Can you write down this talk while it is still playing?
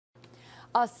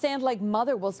A Sand Lake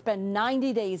mother will spend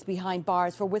 90 days behind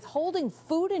bars for withholding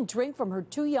food and drink from her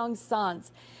 2 young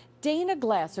sons. Dana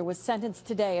Glasser was sentenced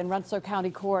today in Rensselaer County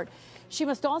Court. She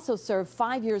must also serve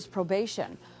 5 years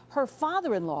probation. Her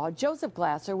father-in-law, Joseph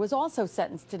Glasser, was also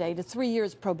sentenced today to 3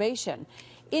 years probation.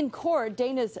 In court,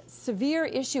 Dana's severe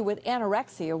issue with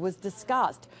anorexia was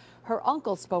discussed. Her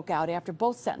uncle spoke out after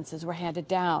both sentences were handed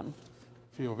down.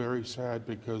 I feel very sad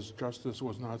because justice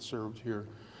was not served here.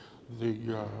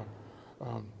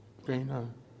 Dana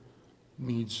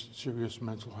needs serious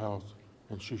mental health,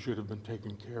 and she should have been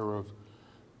taken care of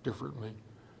differently.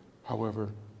 However,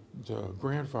 the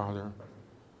grandfather,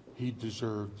 he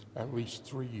deserved at least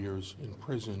 3 years in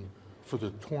prison for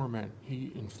the torment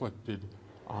he inflicted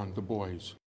on the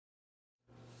boys.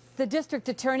 The district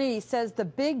attorney says the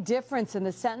big difference in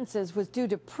the sentences was due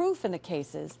to proof in the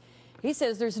cases. He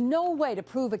says there's no way to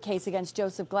prove a case against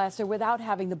Joseph Glasser without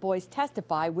having the boys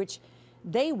testify, which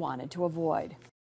they wanted to avoid.